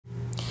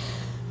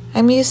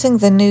I'm using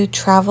the new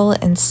Travel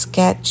and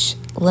Sketch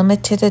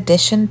limited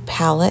edition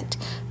palette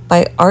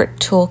by Art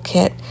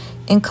Toolkit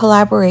in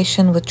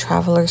collaboration with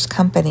Traveler's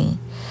Company.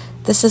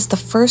 This is the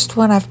first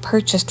one I've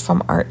purchased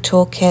from Art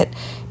Toolkit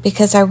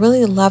because I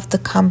really love the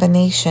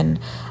combination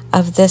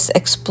of this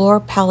Explore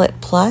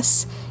Palette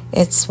Plus.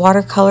 It's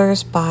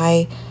watercolors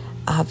by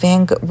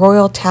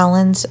Royal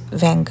Talons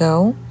Van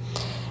Gogh.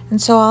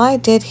 And so all I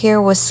did here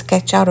was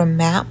sketch out a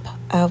map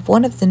of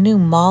one of the new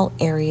mall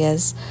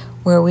areas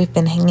where we've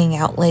been hanging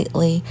out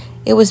lately.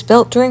 It was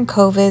built during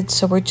COVID,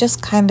 so we're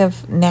just kind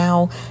of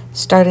now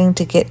starting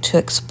to get to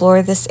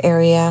explore this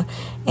area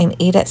and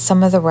eat at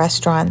some of the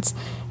restaurants.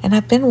 And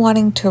I've been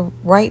wanting to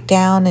write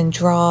down and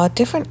draw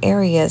different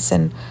areas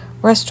and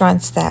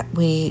restaurants that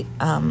we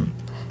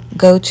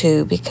go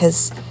to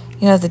because,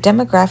 you know, the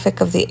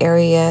demographic of the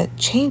area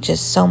changes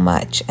so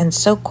much and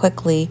so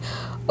quickly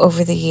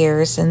over the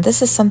years. And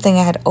this is something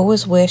I had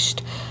always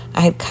wished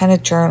I had kind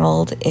of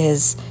journaled,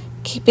 is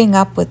keeping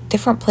up with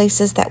different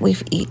places that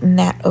we've eaten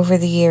at over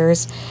the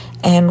years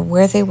and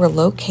where they were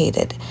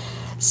located.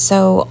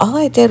 So all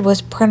I did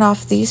was print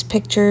off these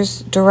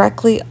pictures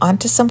directly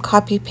onto some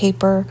copy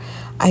paper.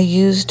 I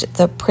used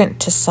the print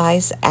to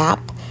size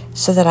app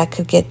so that I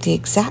could get the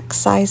exact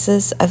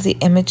sizes of the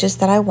images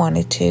that I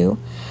wanted to.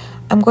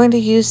 I'm going to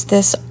use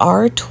this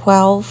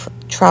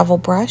R12 travel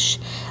brush.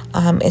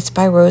 It's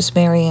by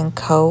Rosemary &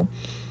 Co.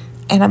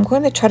 And I'm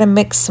going to try to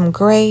mix some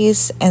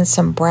grays and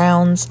some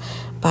browns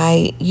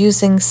by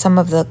using some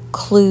of the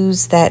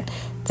clues that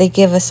they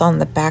give us on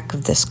the back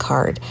of this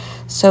card.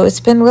 So it's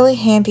been really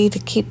handy to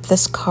keep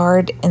this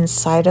card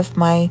inside of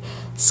my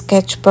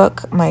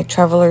sketchbook, my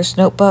traveler's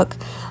notebook,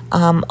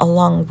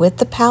 along with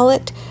the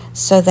palette,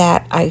 so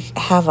that I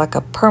have like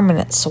a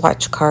permanent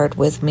swatch card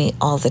with me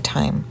all the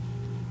time.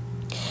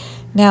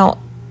 Now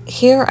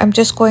here I'm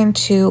just going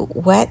to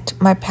wet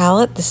my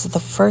palette. This is the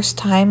first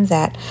time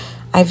that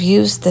I've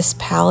used this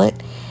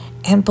palette.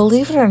 And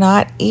believe it or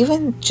not,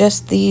 even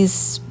just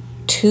these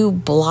two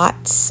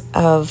blots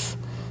of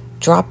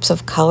drops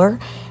of color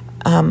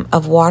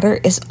of water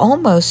is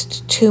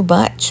almost too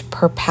much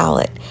per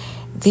palette.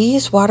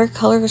 These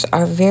watercolors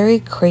are very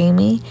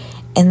creamy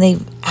and they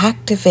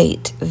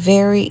activate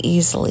very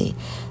easily.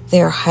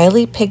 They are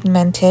highly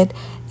pigmented,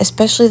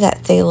 especially that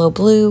phthalo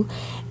blue.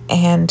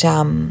 And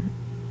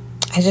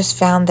I just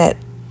found that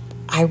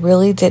I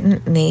really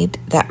didn't need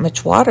that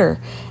much water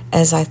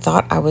as I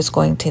thought I was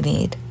going to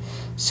need.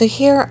 So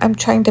here I'm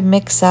trying to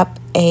mix up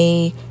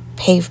a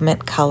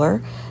pavement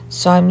color.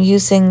 So I'm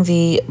using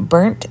the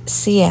burnt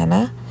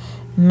sienna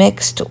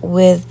mixed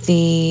with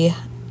the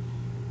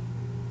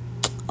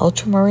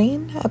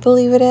ultramarine, I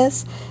believe it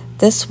is.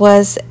 This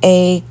was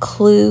a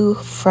clue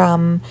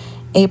from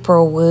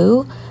April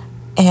Wu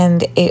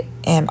and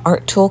an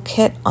Art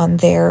Toolkit on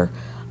their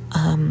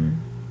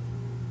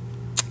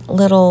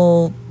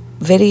little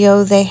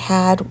video they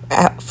had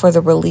for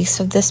the release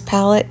of this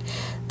palette.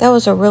 That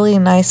was a really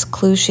nice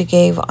clue she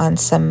gave on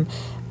some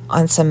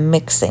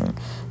mixing.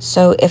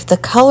 So if the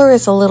color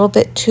is a little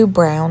bit too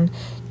brown,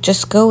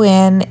 just go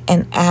in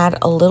and add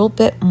a little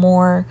bit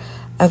more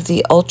of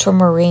the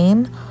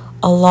ultramarine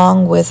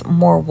along with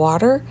more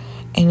water,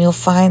 and you'll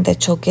find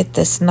that you'll get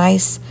this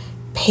nice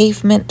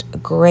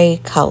pavement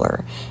gray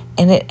color.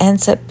 And it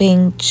ends up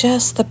being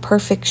just the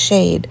perfect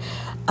shade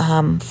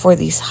for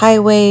these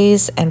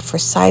highways and for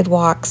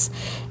sidewalks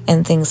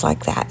and things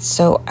like that.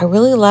 So I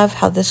really love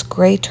how this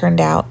gray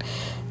turned out.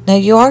 Now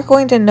you are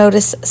going to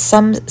notice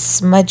some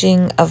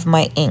smudging of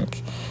my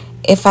ink.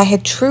 If I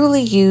had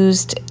truly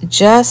used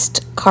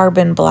just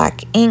carbon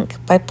black ink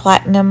by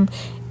Platinum,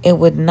 it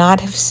would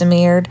not have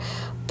smeared.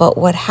 But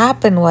what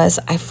happened was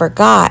I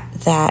forgot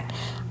that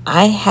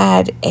I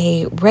had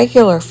a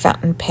regular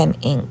fountain pen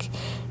ink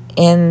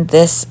in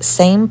this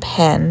same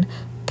pen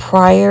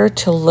prior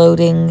to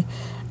loading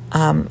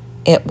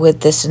it with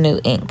this new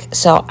ink.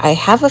 So I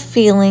have a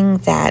feeling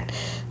that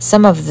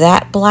some of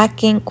that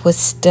black ink was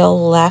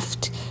still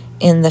left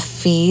in the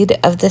feed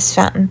of this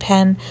fountain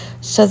pen.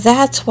 So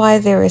that's why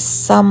there is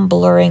some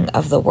blurring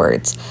of the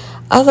words.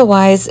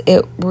 Otherwise,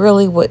 it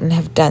really wouldn't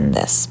have done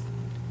this.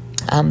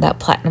 That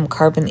platinum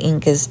carbon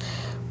ink is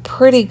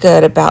pretty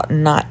good about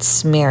not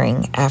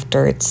smearing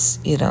after it's,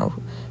 you know,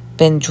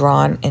 been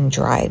drawn and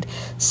dried.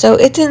 So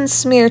it didn't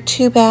smear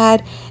too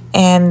bad.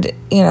 And,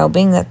 you know,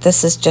 being that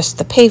this is just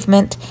the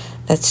pavement,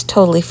 that's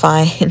totally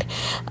fine.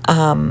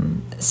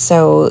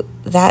 So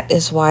that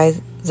is why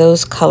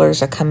those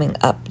colors are coming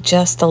up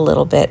just a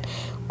little bit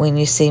when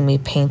you see me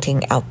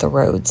painting out the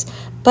roads.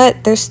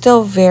 But they're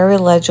still very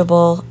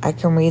legible. I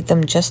can read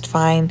them just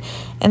fine.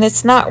 And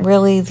it's not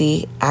really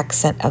the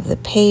accent of the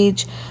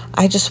page.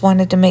 I just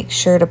wanted to make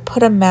sure to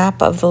put a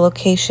map of the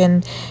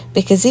location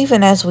because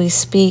even as we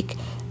speak,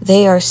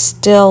 they are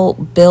still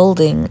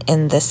building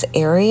in this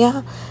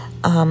area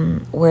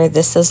where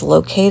this is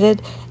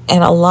located.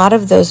 And a lot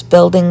of those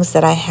buildings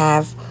that I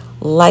have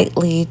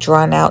lightly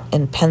drawn out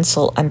in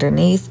pencil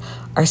underneath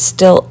are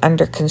still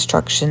under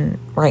construction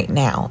right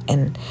now.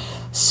 And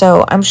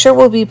so I'm sure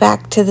we'll be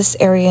back to this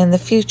area in the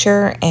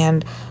future,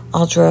 and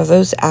I'll draw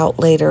those out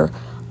later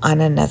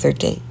on another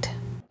date.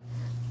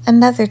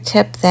 Another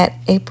tip that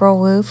April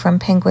Wu from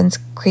Penguins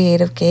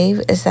Creative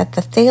gave is that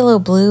the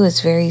phthalo blue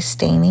is very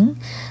staining.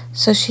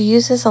 So she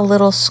uses a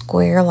little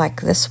square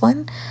like this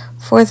one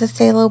for the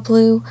phthalo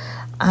blue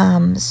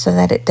so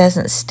that it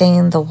doesn't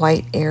stain the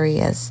white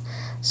areas.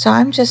 So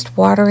I'm just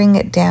watering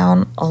it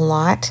down a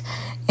lot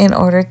in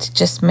order to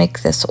just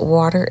make this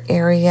water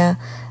area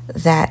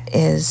that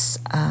is,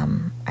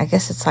 I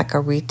guess it's like a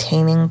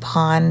retaining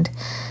pond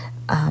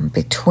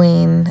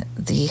between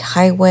the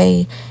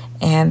highway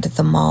and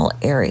the mall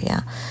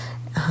area.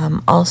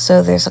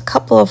 Also, there's a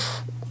couple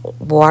of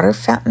water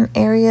fountain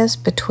areas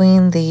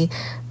between the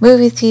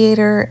movie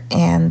theater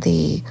and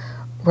the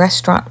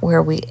restaurant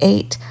where we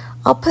ate.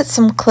 I'll put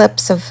some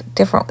clips of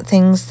different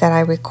things that I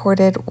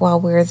recorded while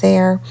we were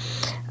there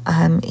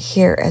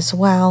here as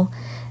well.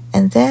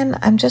 And then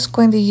I'm just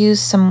going to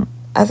use some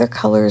other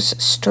colors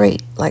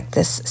straight, like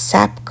this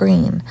sap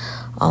green.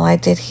 All I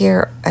did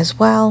here as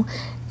well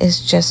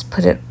is just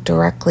put it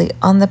directly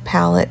on the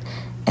palette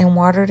and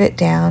watered it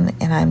down,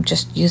 and I'm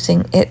just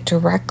using it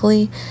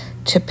directly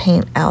to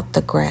paint out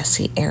the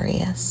grassy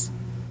areas.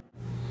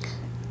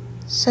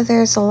 So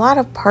there's a lot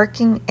of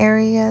parking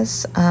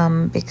areas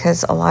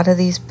because a lot of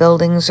these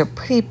buildings are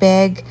pretty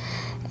big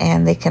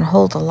and they can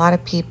hold a lot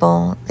of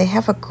people. They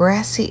have a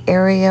grassy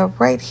area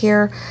right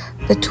here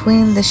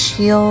between the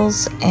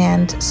Shields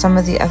and some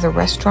of the other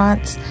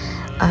restaurants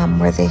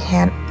where they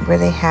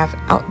have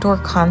outdoor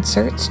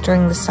concerts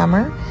during the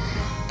summer.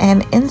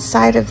 And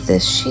inside of the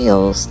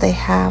Shields, they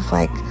have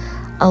like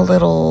a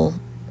little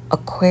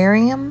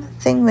aquarium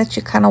thing that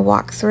you kind of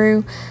walk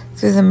through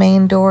the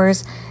main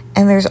doors.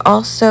 And there's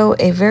also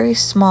a very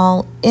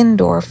small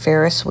indoor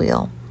Ferris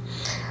wheel.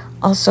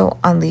 Also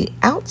on the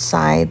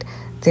outside,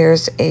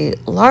 there's a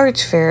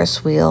large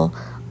Ferris wheel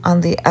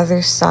on the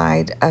other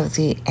side of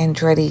the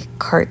Andretti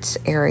Carts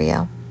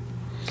area.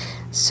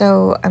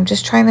 So I'm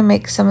just trying to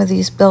make some of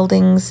these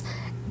buildings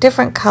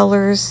different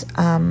colors.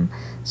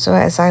 So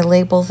as I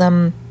label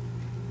them,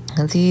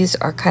 these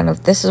are kind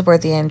of, this is where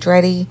the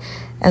Andretti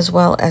as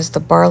well as the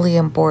Barley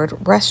and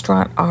Board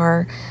restaurant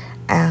are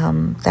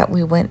that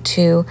we went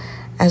to,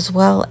 as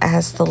well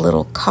as the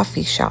little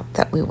coffee shop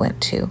that we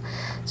went to.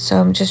 So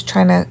I'm just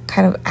trying to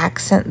kind of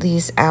accent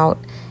these out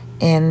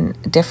in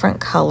different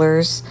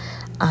colors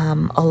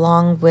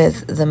along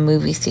with the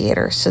movie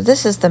theater. So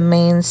this is the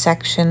main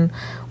section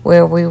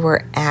where we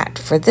were at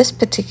for this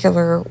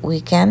particular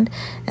weekend,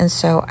 and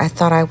so I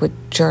thought I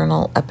would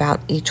journal about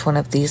each one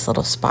of these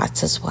little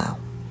spots as well.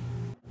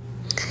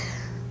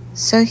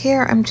 So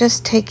here I'm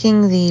just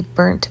taking the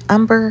burnt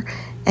umber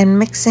and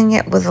mixing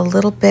it with a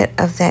little bit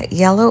of that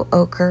yellow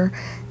ochre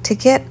to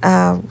get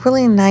a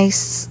really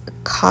nice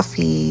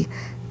coffee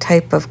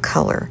type of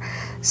color.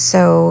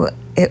 So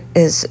it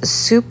is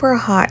super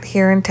hot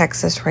here in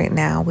Texas right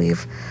now.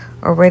 We've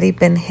already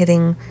been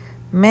hitting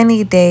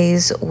many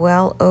days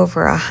well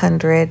over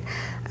 100.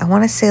 I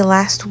want to say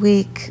last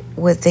week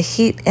with the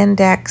heat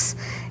index,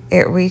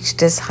 it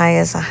reached as high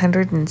as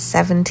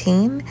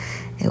 117.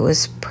 It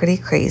was pretty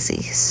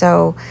crazy.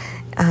 So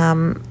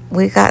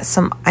we got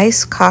some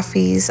iced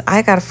coffees.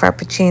 I got a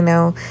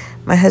Frappuccino.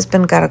 My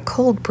husband got a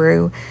cold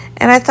brew,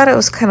 and I thought it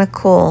was kind of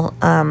cool.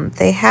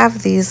 They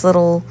have these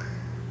little,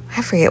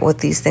 I forget what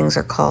these things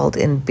are called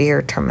in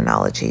beer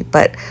terminology,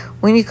 but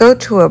when you go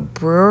to a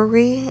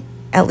brewery,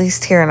 at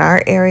least here in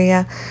our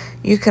area,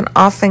 you can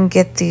often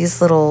get these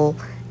little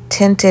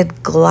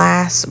tinted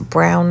glass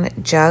brown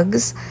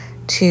jugs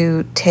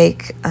to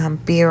take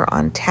beer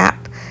on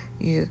tap.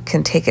 You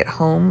can take it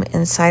home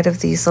inside of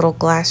these little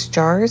glass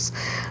jars.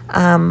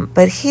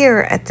 But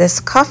here at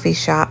this coffee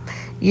shop,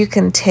 you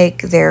can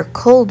take their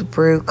cold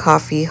brew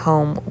coffee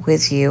home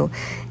with you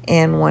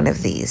in one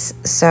of these.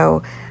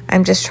 So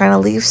I'm just trying to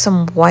leave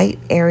some white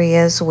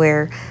areas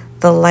where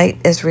the light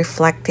is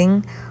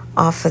reflecting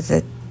off of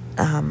the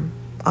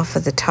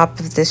top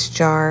of this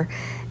jar,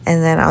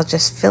 and then I'll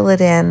just fill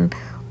it in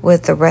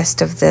with the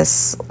rest of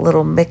this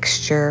little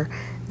mixture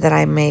that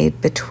I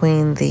made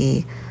between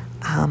the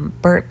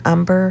burnt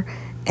umber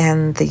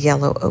and the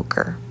yellow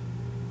ochre.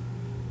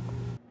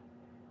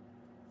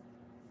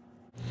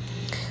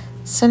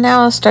 So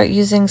now I'll start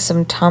using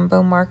some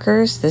Tombow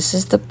markers. This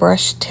is the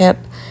brush tip.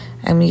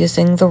 I'm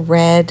using the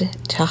red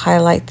to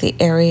highlight the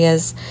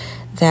areas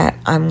that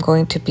I'm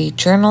going to be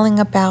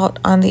journaling about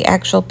on the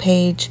actual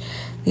page.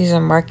 These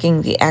are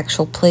marking the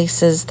actual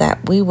places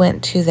that we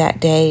went to that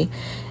day.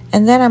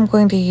 And then I'm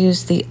going to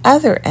use the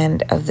other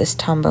end of this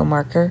Tombow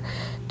marker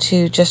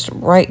to just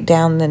write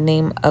down the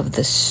name of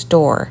the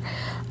store.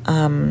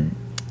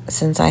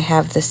 Since I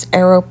have this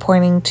arrow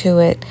pointing to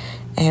it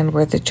and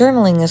where the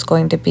journaling is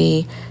going to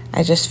be,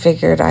 I just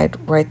figured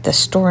I'd write the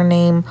store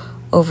name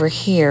over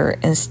here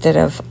instead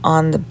of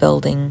on the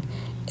building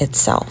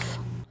itself.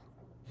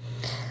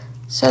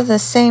 So the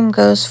same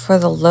goes for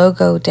the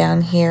logo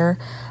down here.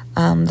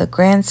 The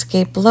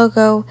Grandscape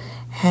logo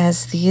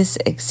has these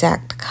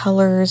exact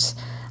colors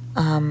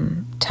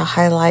to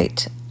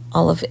highlight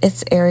all of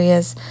its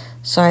areas.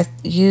 So I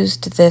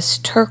used this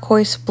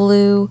turquoise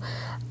blue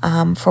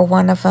for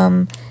one of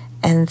them,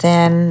 and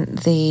then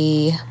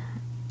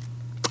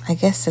I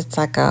guess it's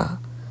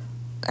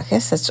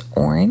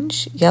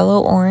orange,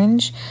 yellow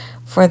orange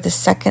for the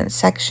second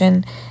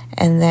section,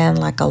 and then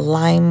like a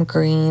lime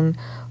green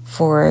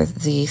for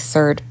the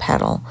third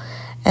petal.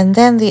 And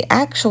then the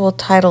actual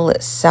title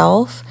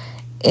itself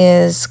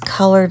is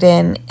colored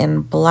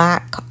in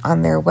black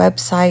on their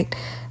website,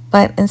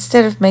 but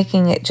instead of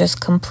making it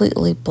just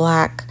completely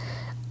black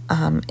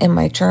in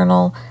my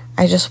journal,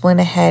 I just went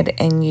ahead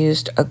and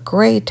used a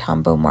gray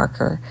Tombow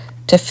marker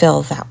to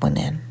fill that one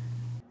in.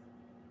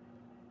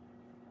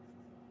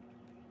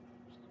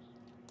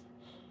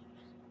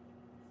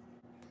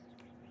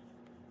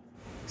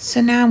 So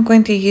now I'm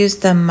going to use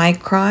the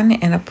Micron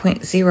and a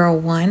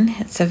 0.01.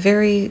 It's a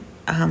very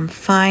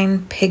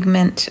fine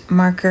pigment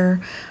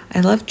marker. I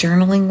love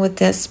journaling with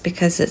this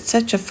because it's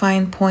such a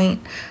fine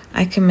point.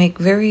 I can make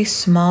very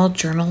small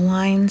journal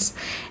lines,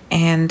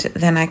 and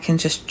then I can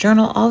just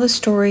journal all the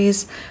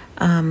stories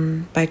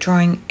by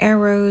drawing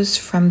arrows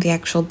from the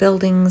actual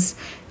buildings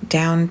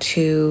down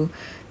to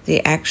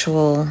the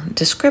actual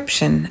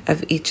description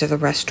of each of the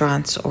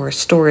restaurants or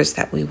stores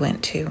that we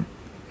went to.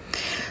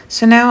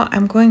 So now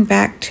I'm going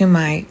back to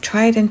my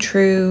tried and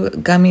true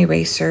gum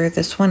eraser.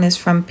 This one is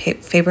from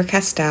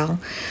Faber-Castell.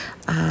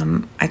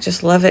 I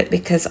just love it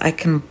because I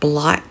can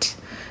blot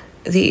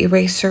the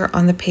eraser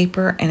on the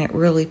paper and it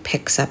really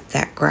picks up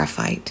that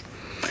graphite.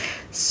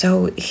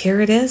 So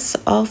here it is,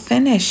 all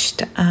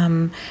finished.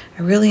 I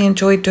really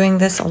enjoyed doing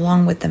this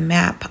along with the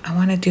map. I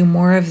want to do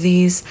more of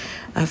these,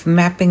 of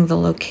mapping the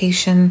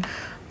location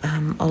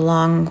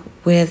along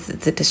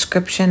with the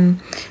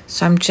description.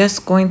 So I'm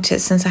just going to,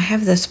 since I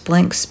have this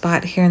blank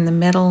spot here in the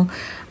middle,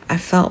 I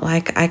felt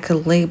like I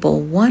could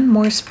label one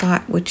more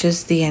spot, which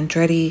is the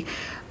Andretti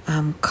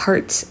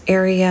carts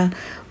area,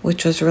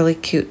 which was really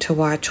cute to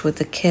watch with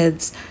the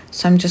kids.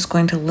 So I'm just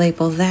going to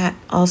label that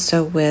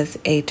also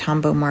with a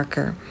Tombow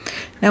marker.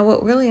 Now,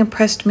 what really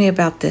impressed me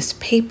about this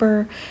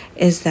paper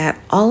is that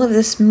all of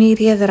this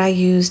media that I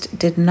used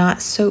did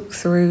not soak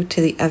through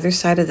to the other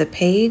side of the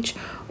page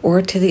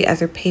or to the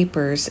other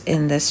papers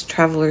in this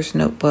traveler's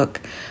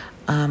notebook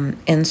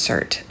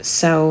insert.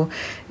 So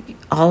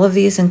all of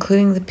these,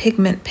 including the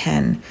pigment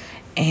pen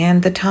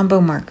and the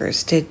Tombow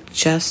markers, did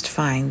just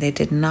fine. They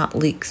did not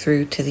leak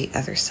through to the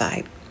other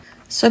side.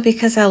 So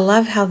because I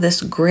love how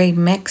this gray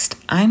mixed,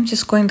 I'm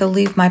just going to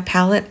leave my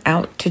palette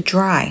out to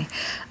dry.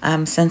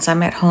 Since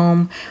I'm at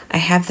home, I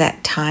have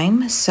that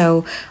time,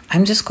 so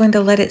I'm just going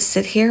to let it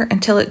sit here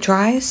until it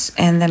dries,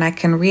 and then I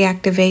can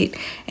reactivate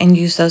and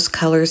use those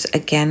colors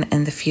again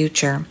in the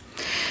future.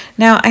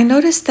 Now, I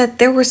noticed that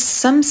there were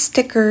some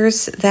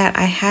stickers that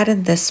I had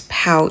in this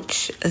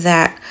pouch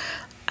that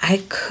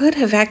I could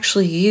have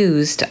actually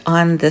used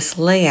on this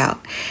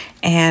layout,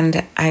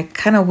 and I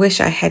kind of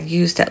wish I had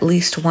used at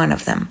least one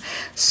of them.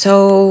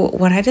 So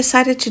what I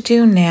decided to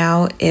do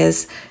now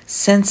is,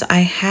 since I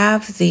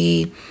have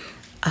the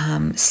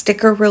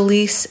sticker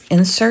release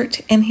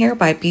insert in here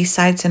by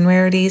B-Sides and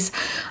Rarities,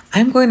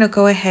 I'm going to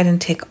go ahead and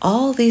take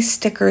all these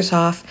stickers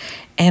off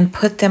and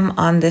put them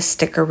on this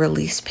sticker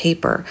release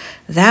paper.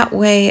 That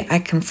way I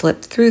can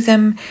flip through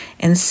them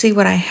and see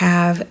what I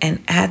have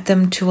and add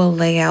them to a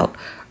layout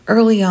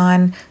early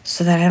on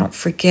so that I don't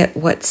forget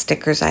what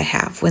stickers I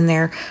have. When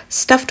they're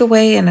stuffed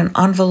away in an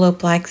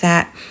envelope like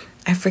that,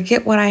 I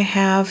forget what I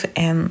have,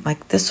 and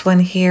like this one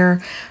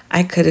here,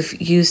 I could have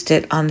used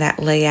it on that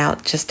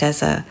layout just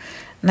as a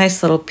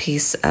nice little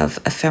piece of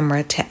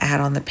ephemera to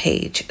add on the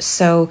page.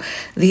 So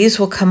these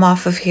will come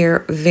off of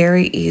here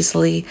very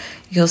easily.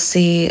 You'll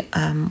see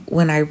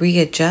when I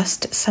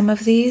readjust some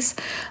of these,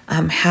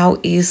 how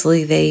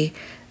easily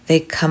they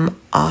come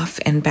off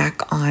and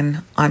back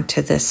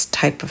onto this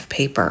type of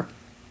paper.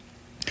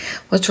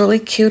 What's really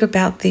cute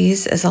about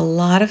these is a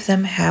lot of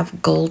them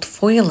have gold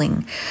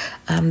foiling.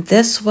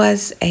 This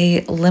was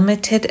a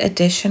limited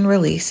edition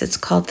release. It's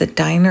called the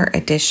Diner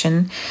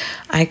Edition.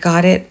 I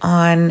got it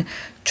on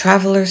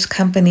Travelers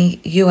Company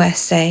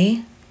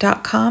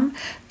USA.com.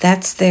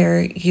 That's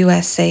their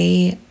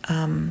USA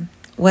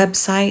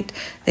website.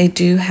 They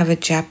do have a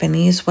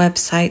Japanese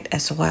website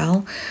as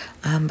well.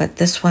 But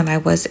this one I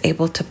was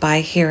able to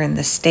buy here in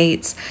the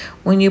States.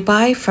 When you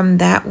buy from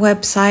that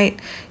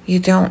website, you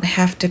don't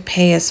have to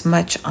pay as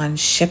much on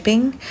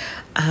shipping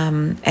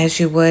as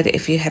you would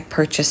if you had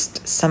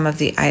purchased some of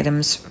the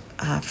items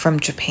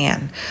from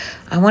Japan.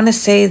 I want to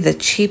say the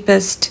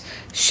cheapest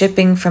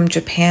shipping from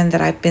Japan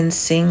that I've been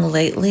seeing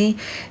lately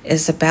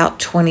is about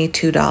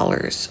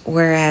 $22,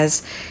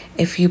 whereas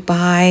if you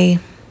buy,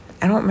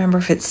 I don't remember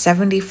if it's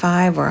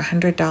 $75 or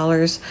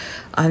 $100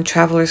 on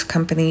Travelers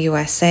Company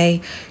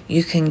USA,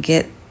 you can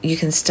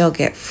still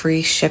get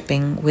free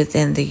shipping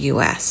within the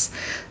US.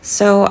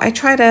 So I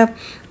try to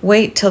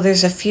wait till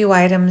there's a few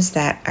items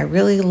that I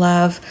really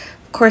love.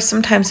 Of course,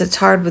 sometimes it's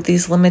hard with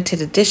these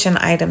limited edition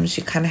items.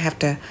 You kind of have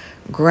to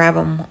grab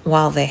them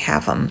while they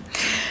have them.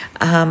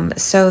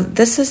 So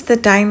this is the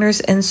Diner's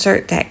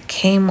insert that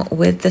came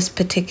with this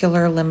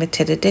particular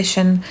limited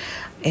edition.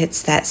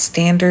 It's that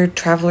standard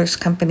Travelers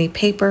Company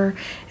paper,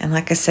 and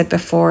like I said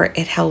before,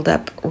 it held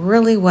up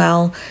really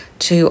well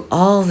to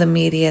all the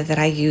media that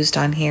I used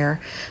on here.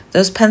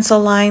 Those pencil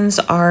lines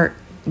are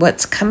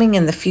what's coming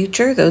in the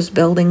future. Those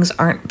buildings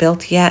aren't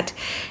built yet.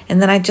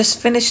 And then I just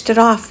finished it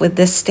off with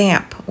this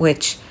stamp,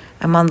 which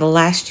I'm on the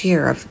last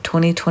year of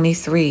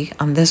 2023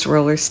 on this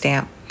roller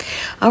stamp.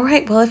 All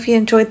right, well, if you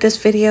enjoyed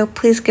this video,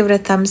 please give it a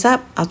thumbs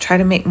up. I'll try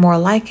to make more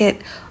like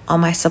it. All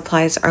my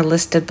supplies are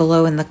listed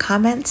below in the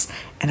comments,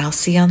 and I'll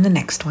see you on the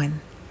next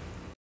one.